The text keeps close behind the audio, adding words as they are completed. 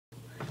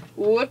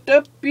What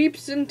up,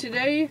 peeps? And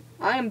today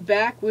I am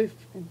back with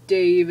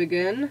Dave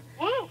again,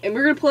 Woo! and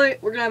we're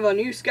gonna have a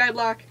new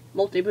Skyblock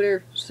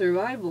multiplayer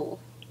survival.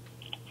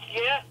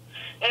 Yeah,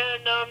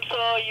 and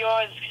so you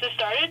want to get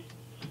started?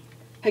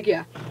 Heck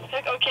yeah!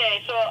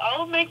 Okay, so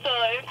I'll make the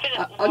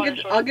infinite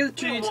I'll get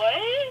the trees.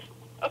 Wait,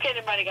 what? Okay,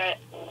 never mind. I got it.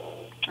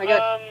 I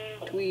got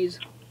tweez.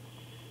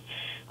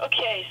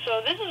 Okay,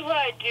 so this is what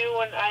I do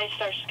when I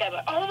start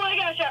Skyblock. Oh my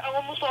gosh, I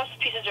almost lost a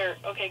piece of dirt.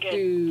 Okay, good.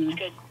 Dude. That's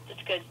good.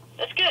 That's good.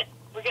 That's good.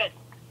 We're good.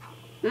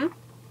 Hmm?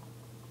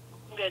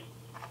 I'm good.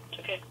 It's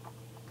okay.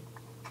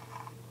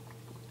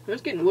 I'm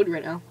just getting wood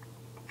right now.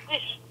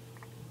 Nice.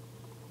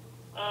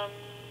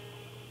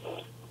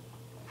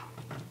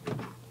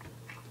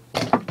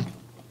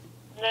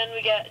 And then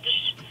we got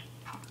just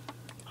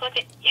collect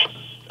it. Yes.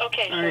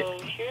 Okay, All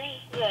so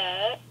here's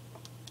that.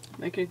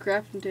 Making a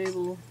crafting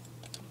table.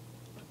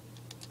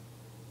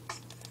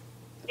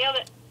 Nailed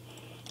it.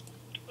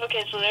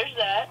 Okay, so there's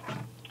that.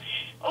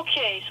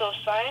 Okay, so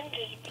signed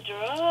is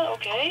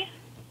okay.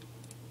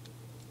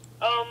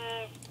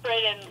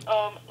 Brayden,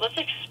 let's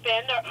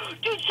expand our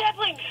dude,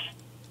 saplings!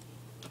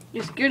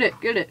 Just get it.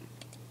 Dude,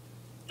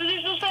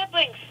 there's no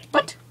saplings!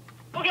 What?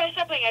 Okay,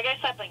 I got a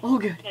sapling. Oh,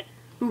 good.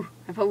 Ooh,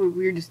 I thought we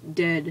were just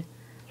dead. Do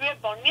we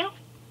have bone meal?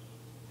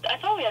 I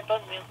thought we had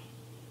bone meal.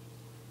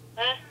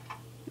 Huh?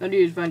 No,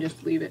 dude, it's fine.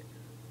 Just leave it.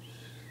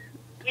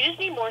 We just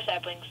need more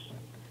saplings.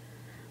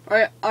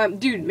 Alright,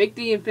 dude, make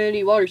the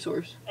infinity water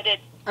source. I did.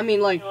 I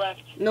mean, like, To the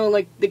left. no,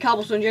 like the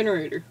cobblestone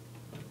generator.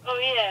 Oh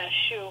yeah,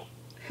 shoot.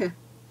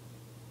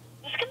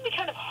 This is gonna be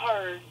kind of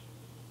hard.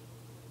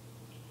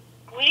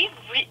 We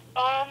need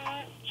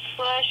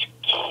slash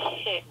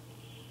kits.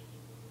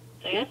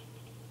 Say it.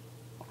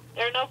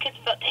 There are no kits,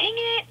 but dang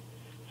it!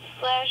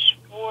 Slash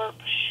warp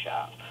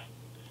shop.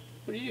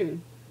 What are you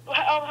doing?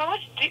 How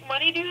much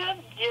money do you have?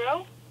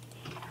 0?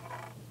 Do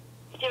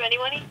you have any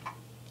money?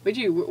 Wait,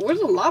 dude, where's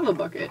the lava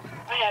bucket?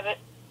 I have it.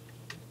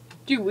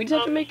 Dude, we just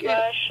have to make it.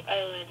 Slash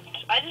island.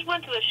 I just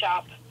went to the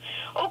shop.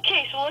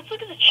 Okay, so let's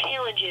look at the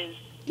challenges.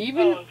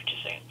 Even? Oh,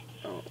 just saying.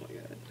 Oh my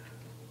god.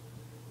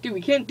 Dude,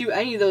 we can't do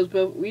any of those,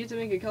 but we have to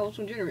make a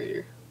cobblestone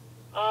generator.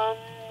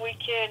 We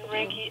can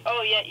rank it.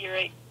 Oh, yeah, you're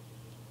right.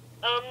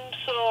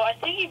 So I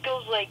think it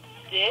goes like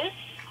this.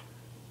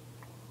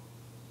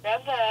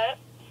 Grab that.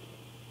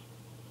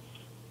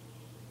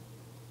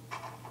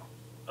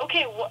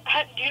 Okay,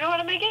 do you know how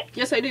to make it?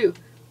 Yes, I do.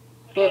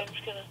 Okay, But I'm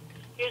just gonna.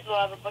 Here's the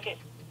lava bucket.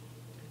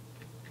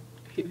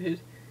 oh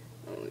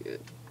my god.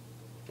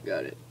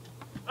 Got it.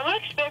 I'm gonna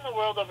expand the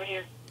world over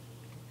here.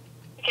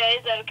 Okay,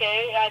 is that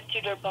okay? I have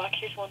 2 dirt blocks.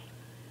 Here's one.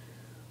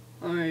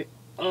 Alright.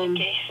 In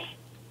case.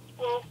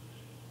 Well,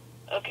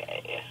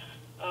 okay.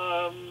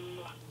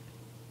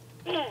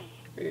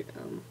 Wait,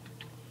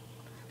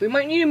 we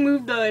might need to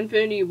move the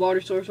infinity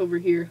water source over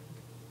here.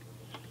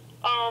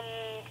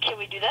 Can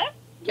we do that?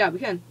 Yeah, we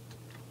can.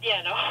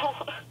 Yeah, no.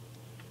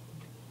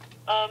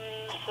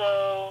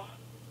 So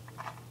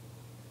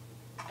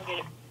I'll get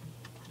it.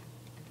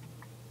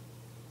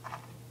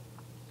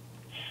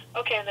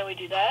 Okay, and then we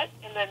do that,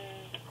 and then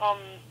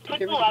put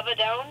the lava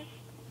down.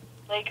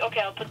 Like,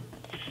 okay, I'll put.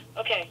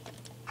 Okay.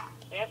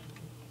 Yep.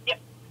 Yep.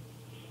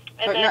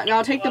 And Alright,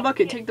 now take the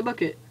bucket. Take the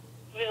bucket.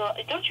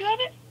 Don't you have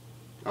it?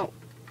 Oh,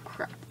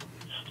 crap.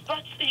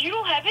 But you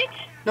don't have it?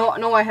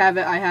 No, I have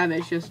it. I have it.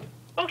 It's just.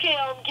 Okay,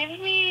 give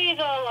me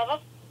the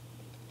lava.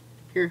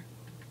 Here.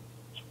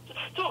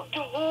 Throw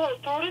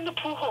it in the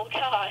pool.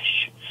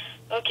 Gosh.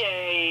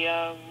 Okay,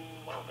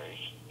 over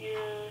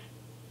here.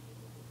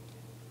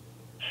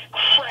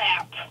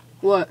 Crap.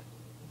 What?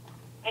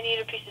 I need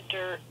a piece of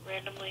dirt.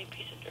 Randomly,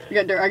 piece of dirt. I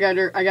got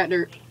dirt. I got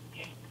dirt.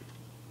 Okay.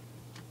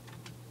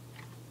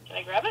 Can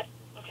I grab it?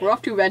 Okay. We're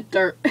off to a bad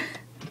start.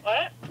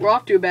 What? We're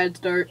off to a bad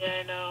start.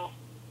 Yeah, I know.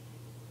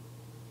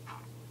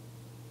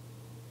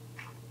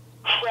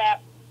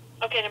 Crap.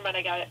 Okay, never mind.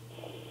 I got it.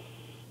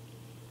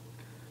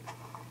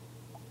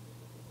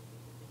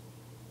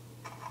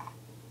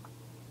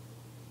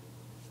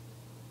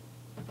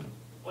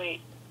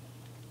 Wait.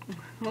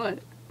 What?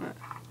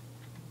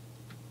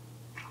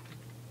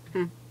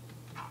 Do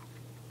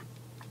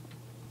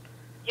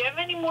you have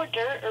any more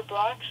dirt or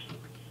blocks?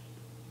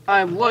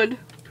 I would.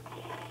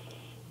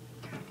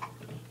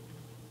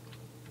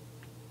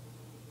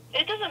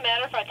 It doesn't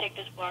matter if I take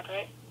this block,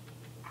 right?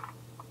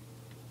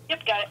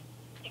 Yep, got it.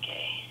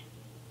 Okay.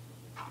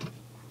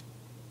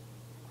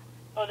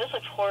 Oh, this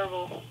looks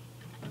horrible.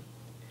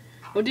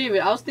 Well,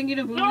 David, I was thinking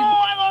of moving. No,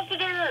 I lost the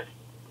dirt!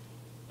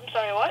 I'm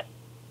sorry, what?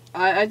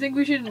 I think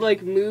we should,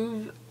 like,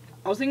 move.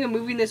 I was thinking of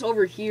moving this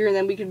over here, and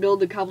then we could build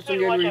the cobblestone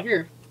generator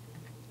here.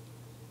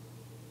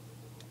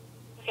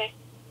 Okay.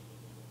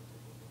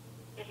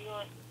 If you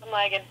want. I'm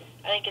lagging.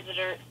 I think it's the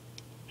dirt.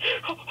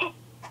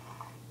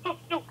 Oh,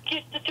 no,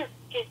 get the dirt.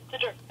 Get the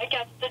dirt. I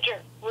got the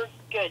dirt. We're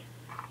good.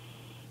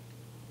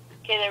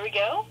 Okay, there we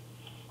go.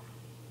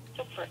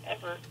 Took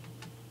forever.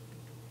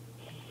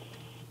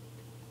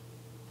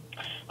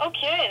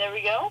 Okay, there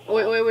we go. Oh,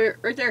 wait,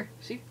 right there.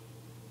 See?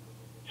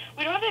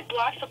 We don't have any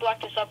blocks to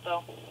block this up,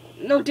 though.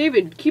 No,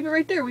 David, keep it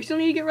right there. We still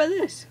need to get rid of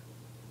this.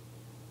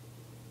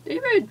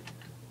 David,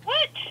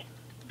 What?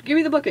 give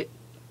me the bucket.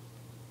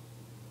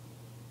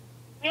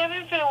 We have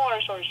infinite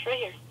water source right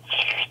here.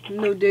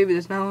 No, David,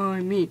 that's not what I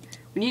mean.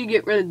 We need to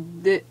get rid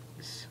of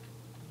this.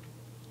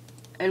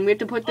 And we have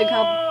to put the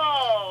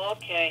Oh,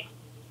 okay.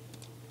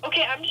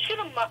 Okay, I'm just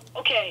gonna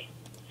okay.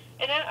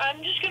 And then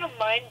I'm just gonna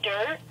mine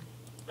dirt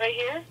right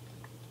here.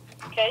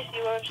 Okay,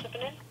 see where I'm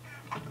slipping in?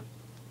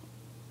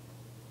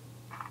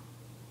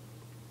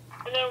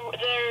 And then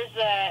there's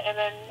that, and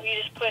then we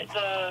just put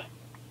the...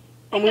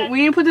 Oh, we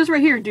need to put this right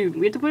here, dude.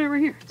 We have to put it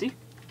right here. See?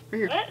 Right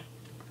here. What?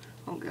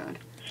 Oh, God.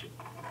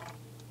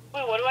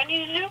 Wait, what do I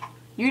need to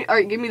do?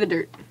 Alright, give me the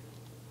dirt.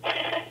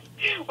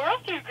 We're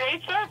off to a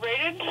great start,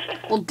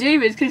 Brayden. Well,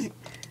 David, because...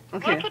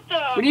 Okay.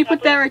 We need to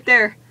put that right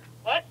there.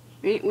 What?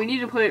 We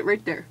need to put it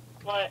right there.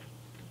 What?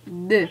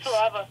 This. It's the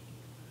lava.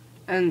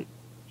 And...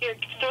 Here,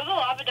 throw the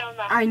lava down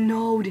that. I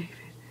know, David.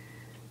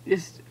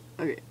 Just...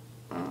 Okay.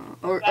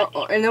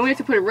 And then we have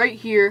to put it right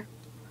here.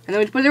 And then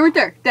we have to put it right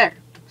there. There.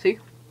 See?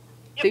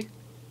 Yep. See?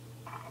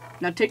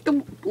 Now take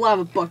the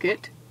lava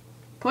bucket.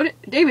 Put it...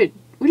 David,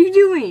 what are you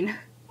doing?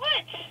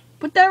 What?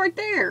 Put that right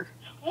there.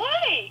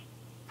 Why?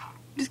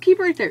 Just keep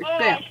it right there. Oh,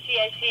 Bam.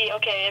 I see.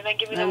 Okay, and then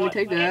give me And then the we what?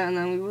 take that, and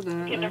then we put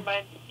that. Okay, never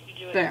mind.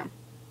 You do it. Bam.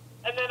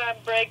 And then I'm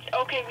breaked.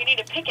 Okay, we need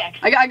a pickaxe.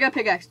 I got a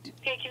pickaxe.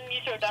 Okay, can you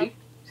throw it down?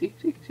 See?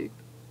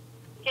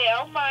 Okay,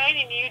 I'll mine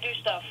and you do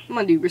stuff. Come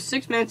on, dude. We're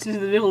 6 minutes into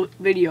the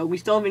video. We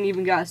still haven't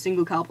even got a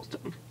single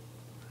cobblestone.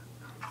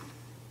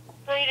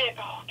 Brayden,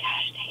 oh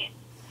gosh, dang it.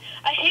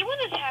 I hate when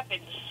this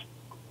happens.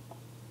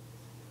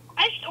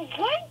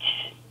 What?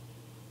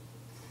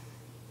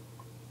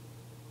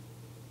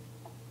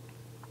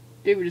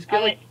 Dude, just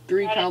get like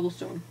 3 got it.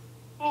 cobblestone.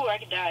 Ooh, I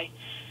could die.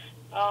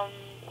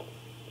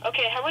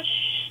 Okay, how much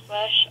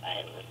slash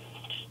island?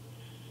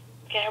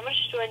 Okay, how much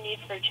do I need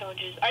for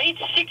challenges? I need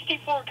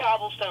 64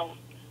 cobblestone.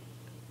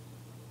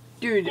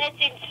 Dude, That's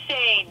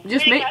insane.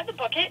 Just Wait, make- can I have the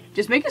bucket?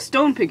 just make a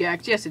stone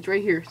pickaxe. Yes, it's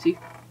right here. See?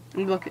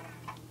 In the bucket.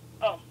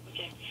 Oh,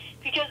 okay.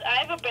 Because I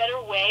have a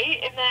better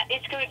way in that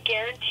it's going to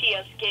guarantee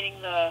us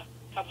getting the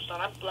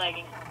cobblestone. I'm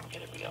lagging. Okay,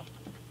 there we go.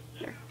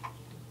 There.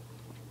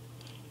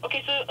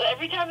 Okay, so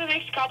every time it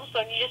makes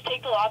cobblestone, you just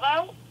take the lava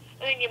out,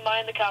 and then you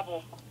mine the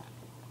cobble.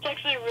 It's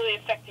actually a really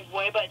effective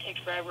way, but it takes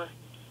forever.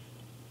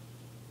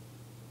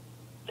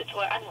 That's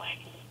why I'm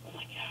lagging. Oh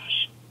my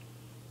gosh.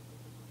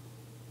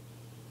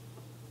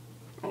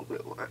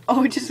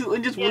 Oh, it just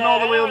went Yeah, all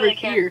the I way don't over really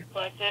care here. to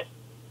collect it.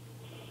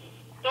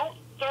 Don't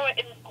throw it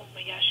in. Oh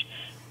my gosh.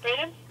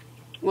 Brayden?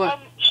 What?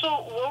 So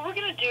what we're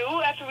going to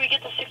do after we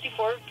get the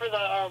 64 for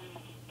the,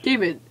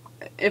 David,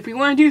 if we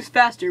want to do this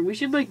faster, we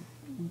should, like,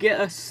 get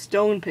a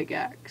stone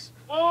pickaxe.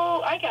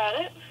 Well, I got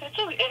it. It's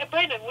okay.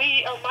 Brayden,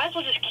 we might as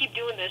well just keep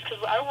doing this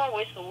because I don't want to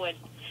waste the wood.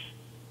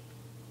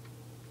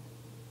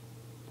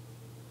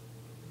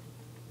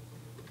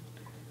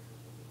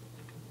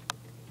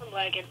 I'm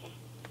lagging.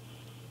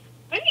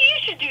 Maybe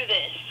you should do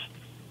this.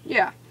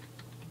 Yeah.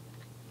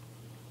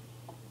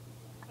 Oh,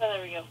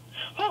 there we go.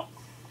 Oh,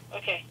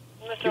 okay.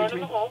 I'm gonna throw it in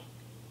the hole.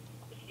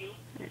 With you.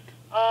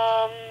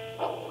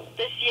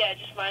 Yeah,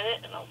 just mine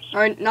it, and I'll.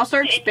 Alright, now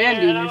start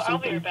expanding or I'll be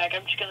something. right back.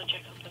 I'm just gonna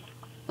check something.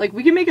 Like,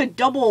 we can make a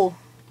double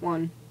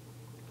one.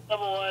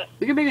 Double what?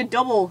 We can make a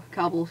double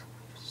cobble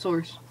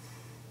source.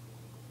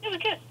 Yeah, we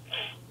could.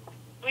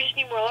 We just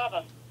need more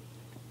lava.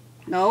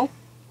 No?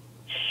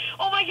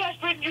 Oh my gosh,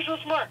 Brayden, you're so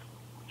smart.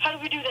 How do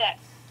we do that?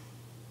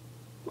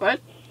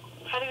 What?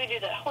 How do we do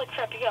that? Holy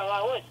crap, you got a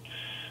lot of wood.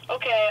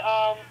 Okay,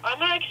 I'm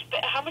gonna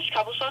how much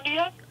cobblestone do you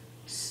have?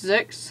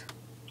 6.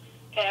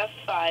 Okay, I have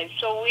 5,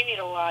 so we need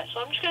a lot.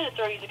 So I'm just gonna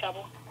throw you the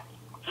cobble.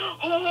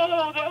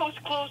 Oh, that was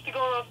close to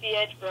going off the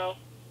edge, bro.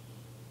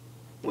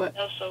 What?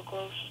 That was so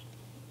close.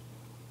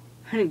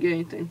 I didn't get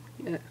anything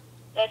yet.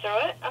 Did I throw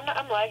it?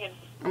 I'm lagging.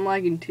 I'm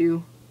lagging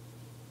too.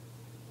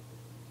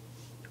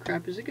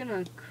 Crap, is it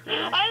gonna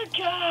crap? Oh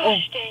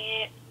gosh,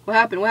 dang it. What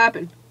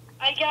happened?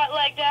 I got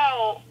lagged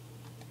out.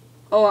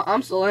 Oh,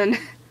 I'm still in.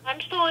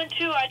 I'm still in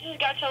too. I just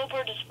got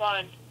teleported to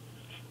spawn.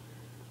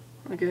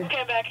 Okay. Okay,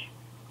 I'm back.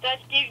 Did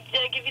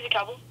I give you the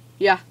cobble?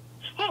 Yeah.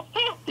 Oh,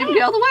 oh, David,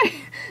 get out of the way!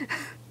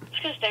 I'm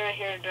just gonna stay right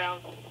here and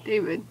drown.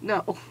 David,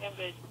 no. I'm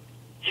good.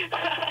 Okay,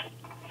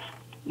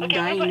 I'm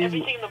Dying gonna put is-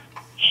 everything in the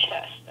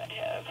chest I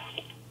have.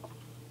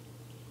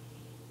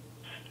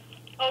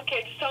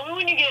 Okay, just tell me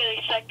when you get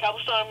a sec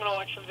cobblestone. I'm gonna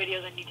watch some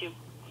videos on YouTube.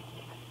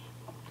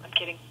 I'm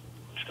kidding.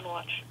 I'm just gonna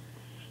watch.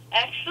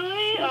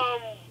 Actually,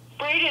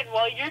 Brayden,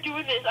 while you're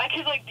doing this, I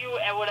can like do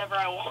whatever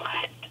I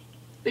want.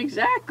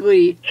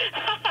 Exactly.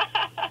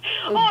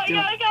 Oh, I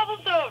got a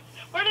cobblestone.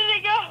 Where did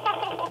it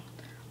go?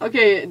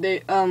 Okay,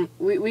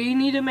 we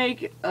need to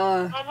make,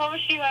 how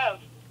much do you have?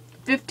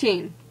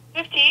 15.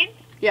 15?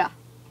 Yeah.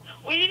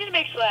 We need to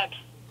make slabs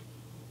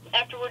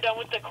after we're done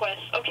with the quest.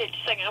 Okay,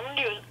 just a second. I'm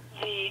gonna do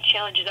the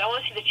challenges. I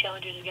want to see the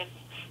challenges again.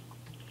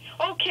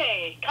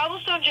 Okay,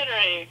 cobblestone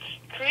generator.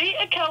 Create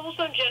a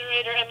cobblestone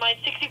generator and mine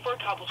 64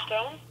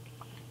 cobblestone.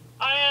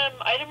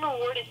 Item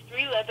reward is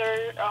 3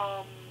 leather.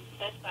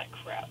 That's not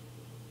crap.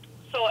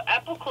 So,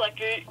 apple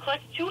collector.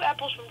 Collect 2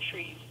 apples from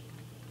trees.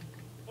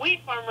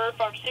 Wheat farmer,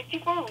 farm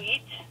 64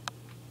 wheat,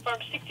 farm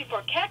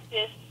 64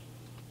 cactus,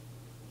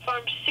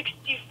 farm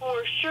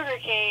 64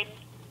 sugarcane,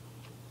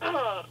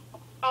 farm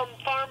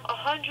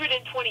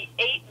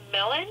 128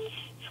 melons,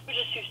 which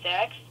is 2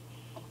 stacks,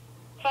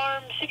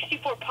 farm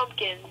 64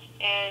 pumpkins,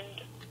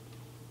 and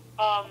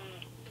farm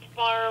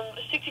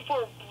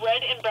 64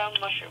 red and brown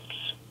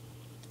mushrooms.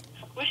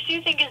 Which do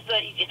you think is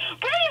the easiest?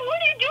 Brandon,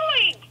 what are you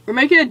doing? We're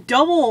making a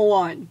double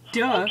one.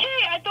 Duh.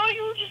 Okay, I thought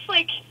you were just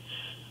like...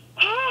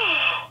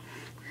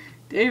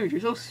 David,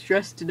 you're so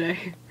stressed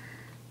today.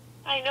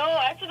 I know,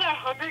 after that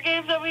Hunger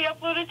Games that we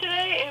uploaded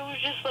today, it was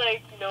just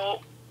like,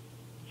 no.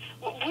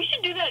 We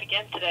should do that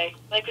again today.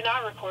 Like,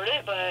 not record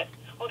it, but...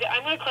 Okay,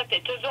 I'm gonna collect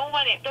it. Don't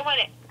mind it. Don't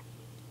mind it.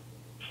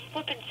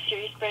 Flippin'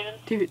 serious, Brandon.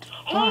 David,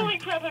 Holy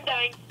crap, I'm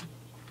dying.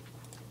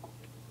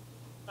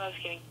 No, I was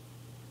kidding.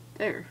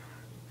 there.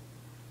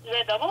 Is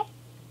that double?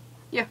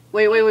 Yeah.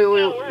 Wait.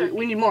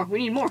 We need more. We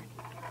need more.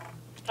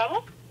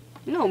 Double?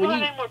 No, we I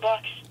need need more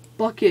blocks.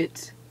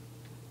 buckets.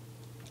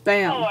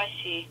 Bam. Oh, I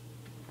see.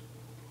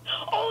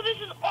 Oh, this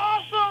is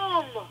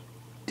awesome!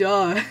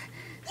 Duh.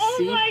 Oh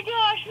See? my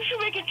gosh, we should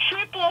make a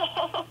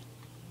triple!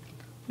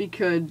 We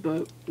could,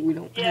 but we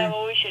don't. Yeah,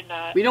 well, we should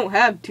not. We don't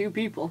have 2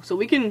 people, so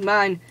we can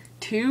mine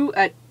 2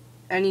 at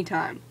any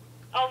time.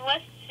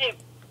 Unless it...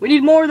 We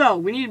need more though.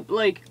 We need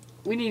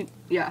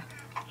yeah.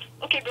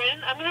 Okay,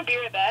 Brandon, I'm gonna be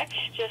right back.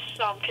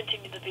 Just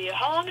continue the video.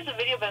 How long has the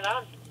video been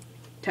on?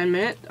 10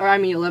 minutes, or I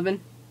mean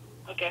 11.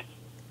 Okay.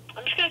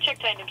 I'm just gonna check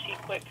Titan MC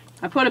quick.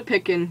 I put a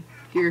pick in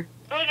here.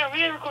 Brandon, are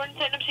we recording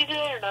Titan MC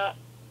today or not?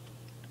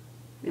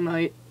 We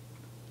might.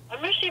 I'm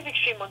gonna see if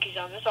Extreme Monkey's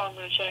on. That's all I'm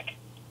gonna check.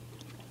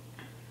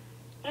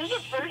 This is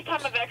the first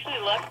time I've actually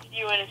left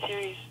you in a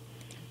series.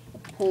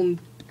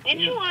 Didn't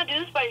you want to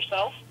do this by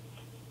yourself?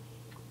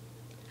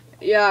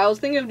 Yeah, I was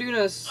thinking of doing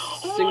a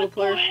single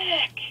player. What the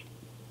heck?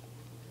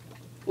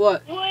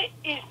 What? What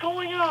is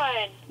going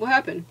on? What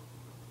happened?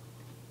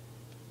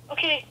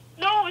 Okay,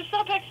 no, it's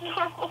not back to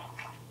normal.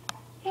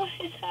 What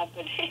is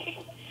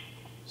happening?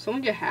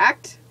 Someone get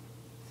hacked?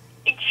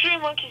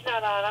 Extreme Monkey's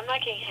not on. I'm not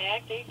getting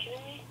hacked. Are you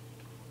kidding me?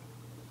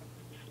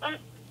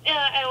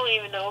 Yeah, I don't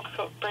even know,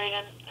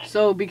 Brayden.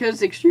 So,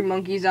 because Extreme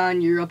Monkey's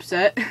on, you're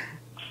upset?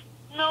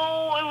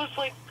 No, it was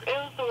the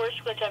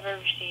worst glitch I've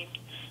ever seen.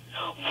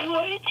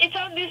 What? It's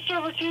on this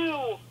server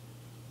too.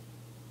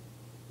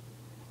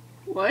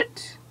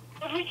 What?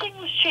 Everything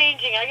was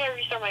changing. I gotta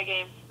restart my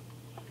game.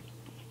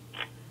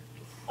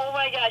 Oh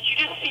my gosh, you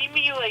just see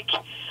me, like,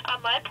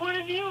 on my point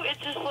of view, it's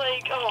just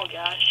like, oh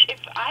gosh.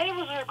 If I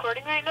was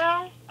recording right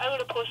now, I would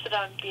have posted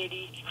on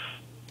B&D.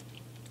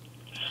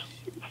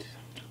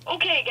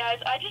 Okay,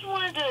 guys, I just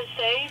wanted to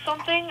say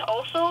something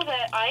also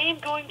that I am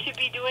going to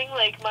be doing,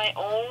 like, my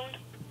own,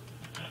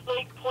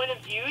 like, point of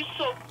view.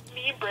 So,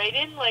 me and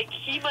Brayden, like,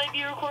 he might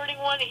be recording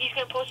one, and he's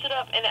going to post it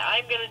up, and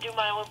I'm going to do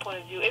my own point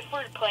of view if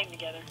we're playing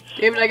together.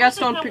 David, I got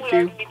stone pick for you.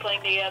 We're going to be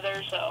playing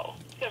together, so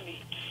it's going to be...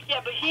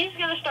 Yeah, but he's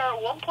going to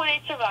start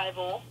 1.8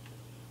 survival,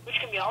 which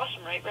can be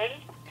awesome, right, Brayden?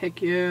 Heck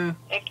yeah.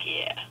 Heck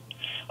yeah.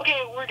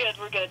 Okay, we're good,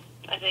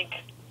 I think.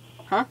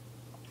 Huh?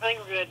 I think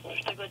we're good.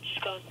 Let's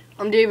just go.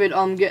 David,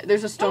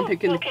 there's a stone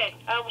pick in the... Okay,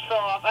 I almost fell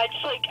off. I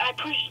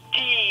pushed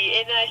D,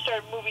 and then I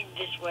started moving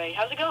this way.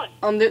 How's it going?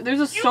 There's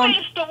a stone... You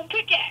made a stone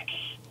pickaxe!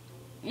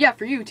 Yeah,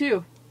 for you,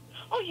 too.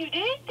 Oh, you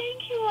did?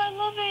 Thank you, I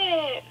love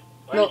it.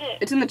 Where is it?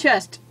 It's in the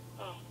chest.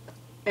 Oh.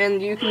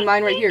 And you can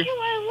mine right here. Thank you,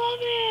 I love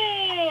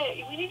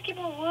it! We need to keep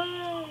on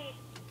wood.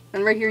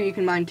 And right here you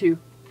can mine, too.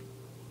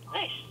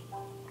 Nice.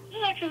 This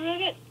is actually really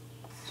good.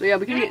 So yeah,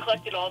 we can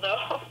collect it all,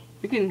 though.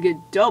 We can get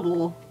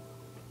double.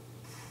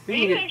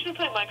 We can actually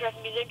play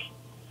Minecraft music.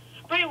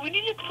 Brayden, we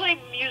need to play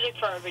music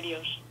for our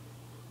videos.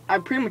 I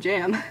pretty much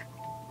am.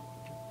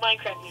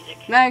 Minecraft music.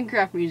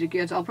 Minecraft music,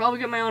 yes. I'll probably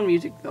get my own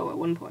music, though, at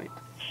one point.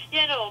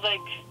 Yeah, no, like,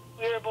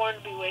 we were born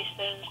to be wasted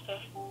and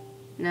stuff.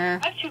 Nah.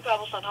 I have 2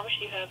 cobblestone. How much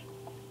do you have?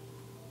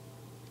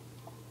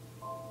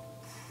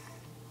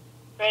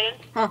 Brayden?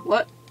 Huh,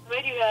 what? How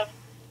many do you have?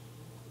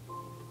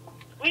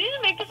 We need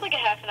to make this like a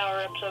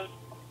half-an-hour episode.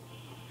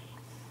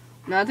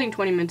 No, I think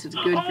 20 minutes is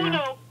good for now.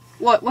 No.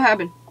 What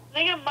happened? I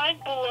think I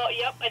mined below.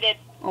 Yep, I did.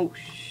 Oh,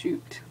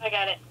 shoot. I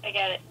got it,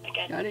 Get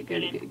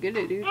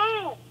it, dude.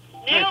 Boom!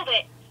 Nailed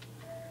it!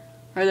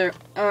 Right there.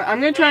 I'm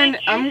gonna try and...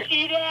 Did you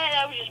see that?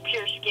 That was just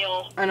pure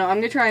skill. I know, I'm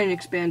gonna try and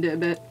expand it a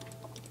bit.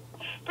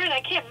 Brandon,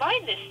 I can't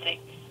mine this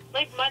thing.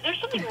 Like, there's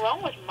something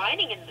wrong with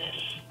mining in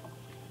this.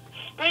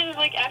 Brandon,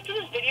 like, after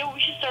this video, we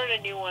should start a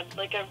new one.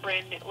 Like, a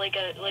brand new, we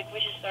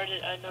should start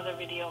another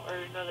video, or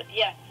another,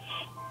 yeah.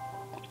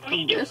 We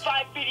should do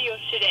 5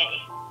 videos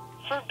today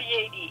for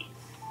BAD.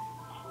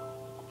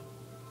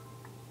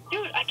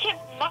 Dude, I can't,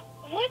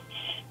 what?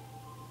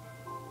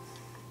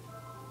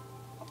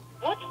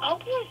 What's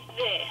up with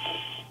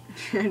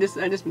this?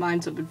 I just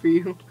mined something for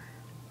you.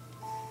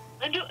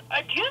 And do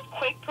you have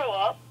Quake Pro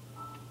up?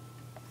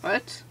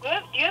 What? Do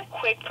you have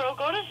Quake Pro?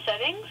 Go to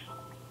settings.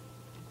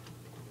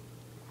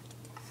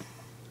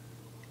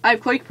 I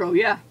have Quake Pro,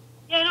 yeah.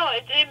 Yeah, no,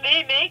 it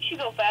makes you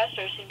go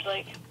faster, it seems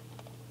like.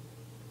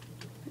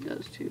 It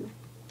does, too.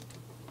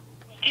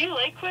 Do you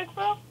like quick,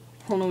 bro?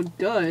 Oh no,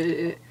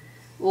 duh.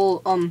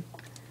 Well,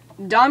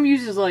 Dom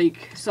uses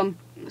like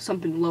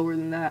something lower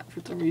than that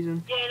for some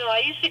reason. Yeah, no,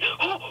 I used to.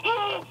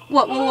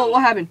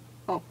 What happened?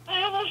 Oh.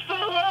 I almost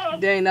fell out.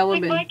 Dang, that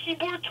would have like, been.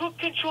 my keyboard took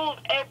control of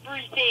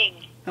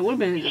everything. That would have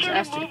been a It started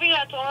disaster. moving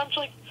at once,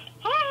 like,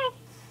 oh.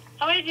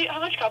 How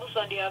much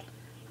cobblestone do you have?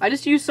 I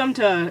just used some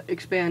to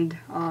expand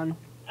on.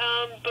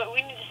 But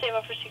we need to save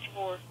up for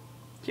 64.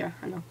 Yeah,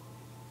 I know.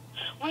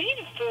 We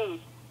need food.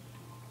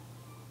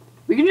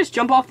 We can just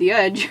jump off the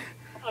edge.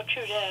 Oh,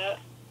 true that.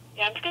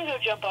 Yeah, I'm just gonna go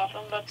jump off.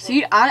 I'm about to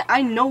See,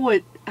 I know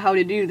how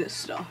to do this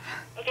stuff.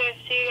 Okay,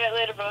 see you guys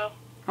later, bro.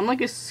 I'm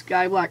like a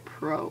Skyblock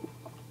pro.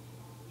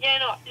 Yeah,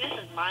 no, this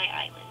is my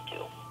island,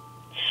 too.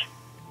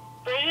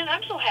 Brayden,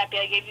 I'm so happy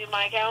I gave you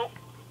my account.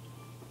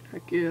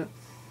 Heck yeah.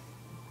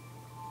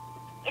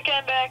 Okay,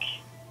 I'm back.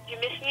 You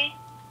miss me?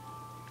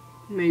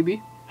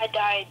 Maybe. I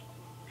died.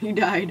 He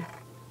died.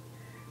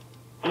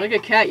 You're like a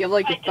cat, you have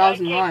like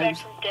 1,000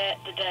 lives. I came back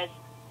from the dead.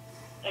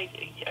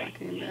 I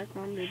came back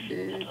from the I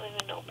dead. don't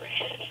even know,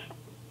 Brayden.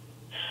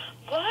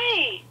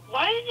 Why?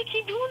 Why does it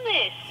keep doing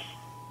this?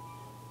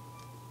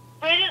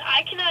 Brayden,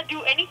 I cannot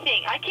do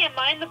anything. I can't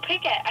mine the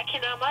pickaxe. I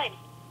cannot mine.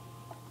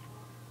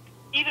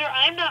 Either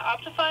I'm not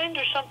optified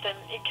or something.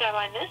 Can I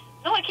mine this?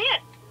 No, I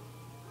can't.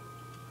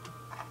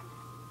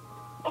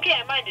 Okay,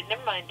 I mined it.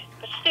 Never mind.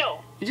 But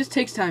still. It just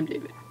takes time,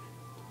 David.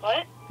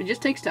 What? It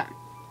just takes time.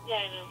 Yeah,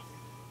 I know.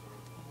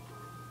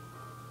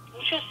 I'm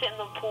just gonna sit in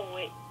the pool and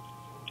wait.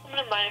 I'm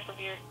gonna mine it from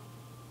here.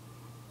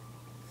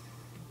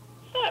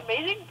 Isn't that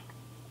amazing?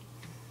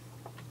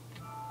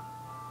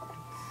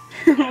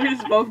 We're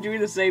just both doing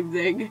the same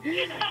thing.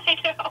 I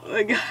know. Oh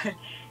my god.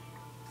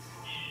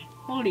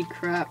 Holy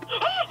crap.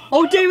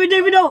 Oh, David,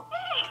 no!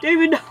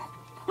 David, no!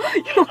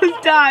 You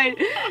almost died.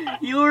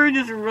 You were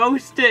just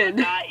roasted.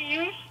 I'm not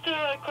used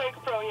to Quick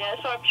Pro yet,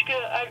 so I'm just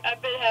gonna.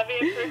 I've been having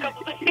it for a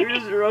couple days. You're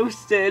just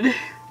roasted.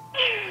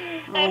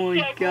 Oh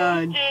my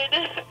god.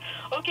 Roasted.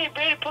 Okay,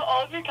 Brandon, put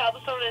all of your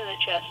cobblestone in the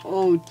chest.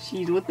 Oh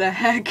jeez, what the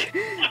heck?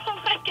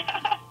 Oh my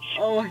gosh.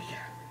 Oh my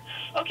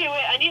god. Okay,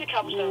 wait, I need a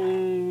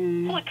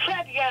cobblestone. Holy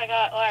crap, you got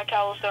a lot of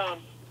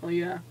cobblestone. Oh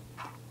yeah.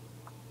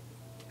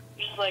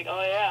 You're just like,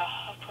 oh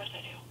yeah, of course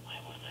I do. Why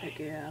wasn't I? Heck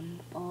yeah, I'm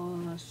a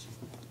boss.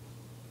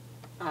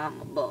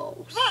 I'm a boss.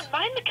 Come on,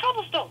 mine the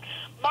cobblestone.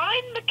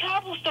 Mine the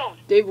cobblestone.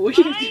 David, what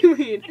are you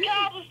doing? The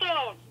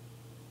cobblestone.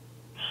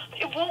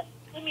 It won't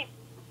let me.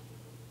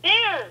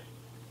 There.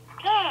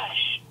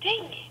 Gosh,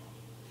 dang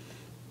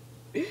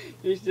it.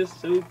 You're just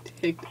so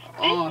ticked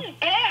off. This is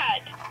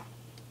bad.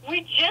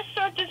 We just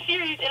started the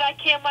series and I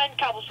can't mine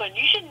cobblestone.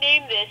 You should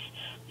name this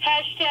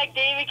hashtag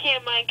David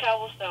can't mine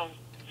cobblestone.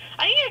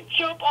 I need to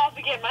jump off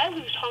again. I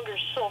lose hunger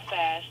so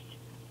fast.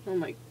 Oh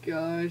my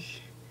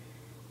gosh.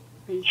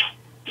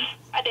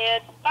 I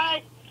did.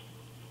 Bye.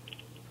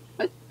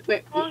 What?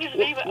 Wait, How long is it,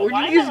 where David? did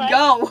Why you am just I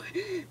go?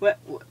 What,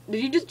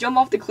 did you just jump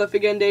off the cliff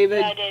again, David?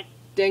 Yeah, I did.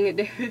 Dang it,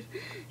 David.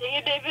 Dang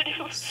it,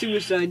 David.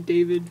 Suicide,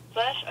 David.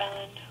 Flash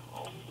Island.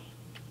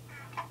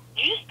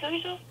 Did you just kill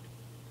yourself?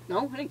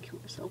 No, I didn't kill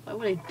myself. Why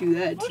would I do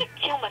that? I want to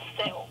kill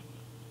myself.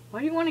 Why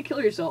do you want to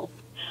kill yourself?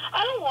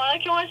 I don't want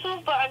to kill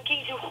myself, but I'm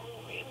getting too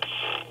hungry.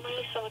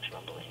 My stomach's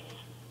rumbling.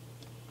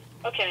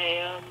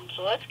 Okay,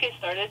 so let's get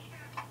started.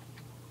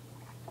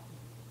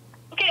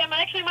 Okay, I'm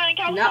actually mining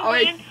cobblestone. Now,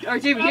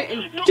 alright,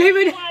 David, No,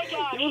 David! oh my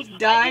gosh. You almost I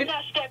died. did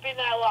not step in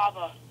that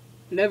lava.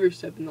 Never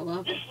step in the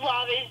lava. This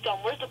lava is dumb.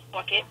 Where's the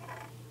bucket?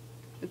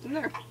 It's in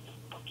there.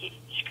 Bucket.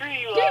 Screw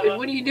you, David, lava.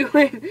 what are you doing?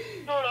 Throw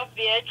it off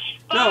the edge.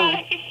 No.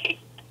 Bye.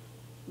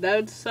 That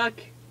would suck.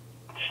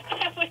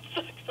 That would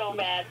suck so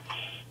bad.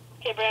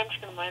 Okay, Brad, I'm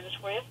just gonna mine this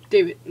for you.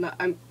 David, no,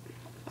 I'm...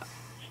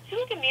 See,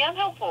 look at me. I'm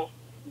helpful.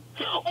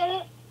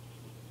 Oh,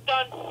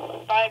 done.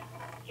 Bye.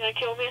 You're gonna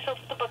kill myself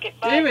with the bucket.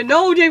 Bye. David,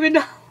 no, David,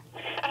 no!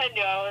 I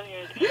know, I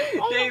was gonna.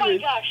 Oh my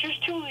David. gosh, there's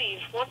 2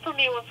 leaves. One for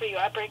me, one for you.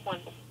 I break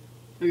one.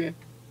 Okay.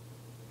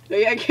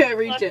 I can't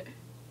reach it.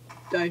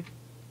 Die.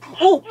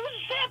 Oh! There was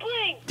a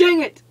sapling!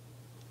 Dang it!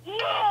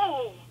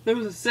 No! There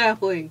was a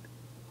sapling.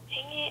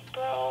 Dang it,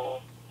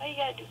 bro. Why you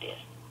gotta do this?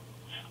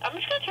 I'm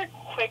just gonna turn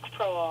Quick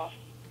Pro off.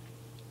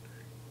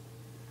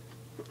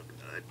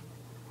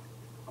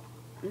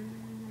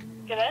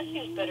 Yeah, that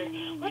seems better.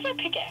 Where's my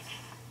pickaxe?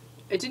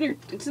 It's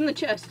in the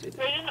chest.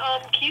 Brayden,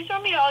 can you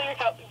throw me all your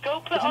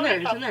go put It's in all there,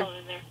 your it's in there.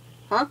 cobblestone in there.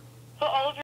 Huh? Put all of your